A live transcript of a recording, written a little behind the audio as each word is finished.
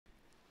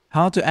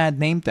how to add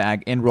name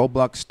tag in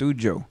Roblox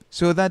Studio.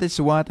 So that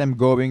is what I'm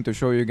going to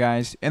show you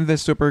guys in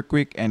this super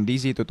quick and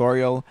easy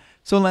tutorial.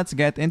 So let's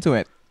get into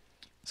it.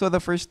 So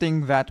the first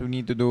thing that we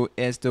need to do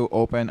is to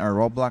open our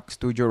Roblox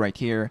Studio right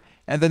here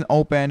and then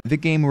open the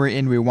game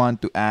wherein we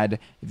want to add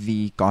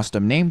the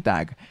custom name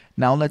tag.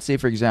 Now let's say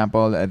for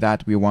example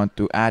that we want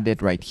to add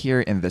it right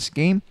here in this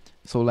game.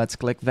 So let's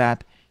click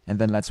that and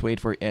then let's wait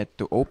for it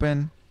to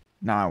open.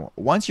 Now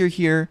once you're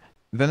here,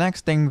 the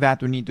next thing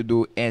that we need to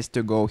do is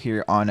to go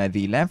here on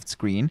the left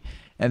screen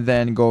and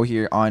then go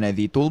here on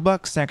the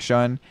toolbox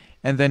section,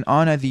 and then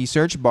on the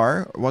search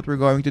bar, what we're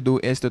going to do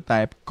is to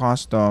type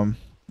custom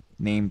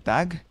name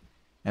tag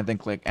and then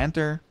click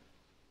enter.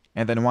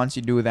 And then once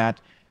you do that,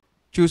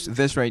 choose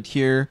this right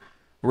here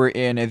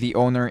wherein the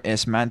owner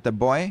is Manta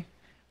Boy.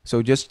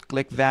 So just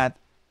click that,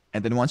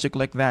 and then once you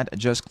click that,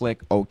 just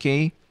click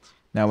OK.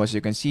 Now as you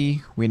can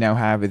see, we now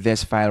have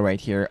this file right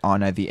here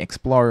on the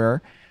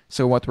Explorer.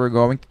 So what we're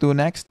going to do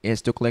next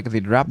is to click the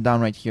drop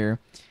down right here,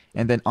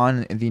 and then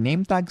on the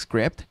name tag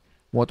script,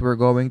 what we're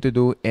going to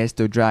do is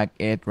to drag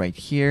it right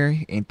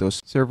here into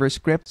server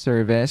script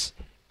service,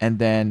 and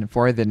then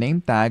for the name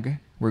tag,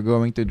 we're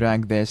going to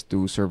drag this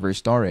to server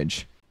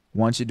storage.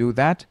 Once you do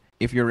that,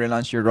 if you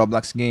relaunch your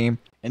Roblox game,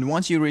 and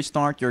once you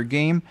restart your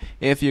game,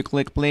 if you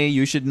click play,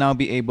 you should now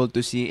be able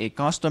to see a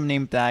custom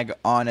name tag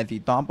on the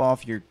top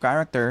of your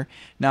character.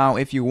 Now,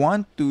 if you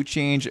want to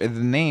change the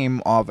name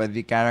of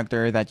the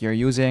character that you're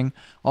using,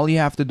 all you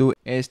have to do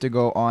is to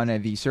go on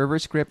the server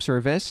script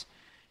service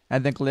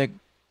and then click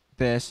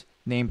this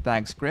name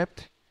tag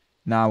script.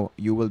 Now,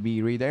 you will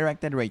be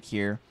redirected right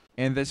here.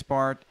 In this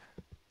part,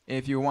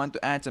 if you want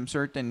to add some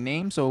certain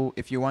name, so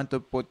if you want to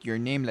put your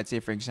name, let's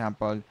say for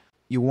example,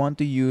 you want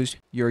to use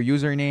your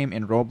username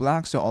in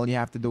Roblox, so all you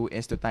have to do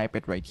is to type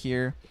it right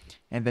here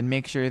and then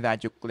make sure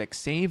that you click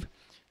save.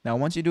 Now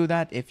once you do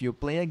that, if you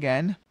play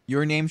again,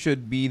 your name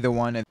should be the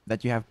one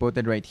that you have put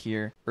it right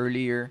here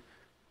earlier.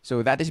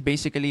 So that is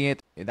basically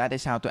it. That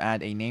is how to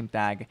add a name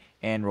tag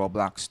in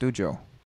Roblox Studio.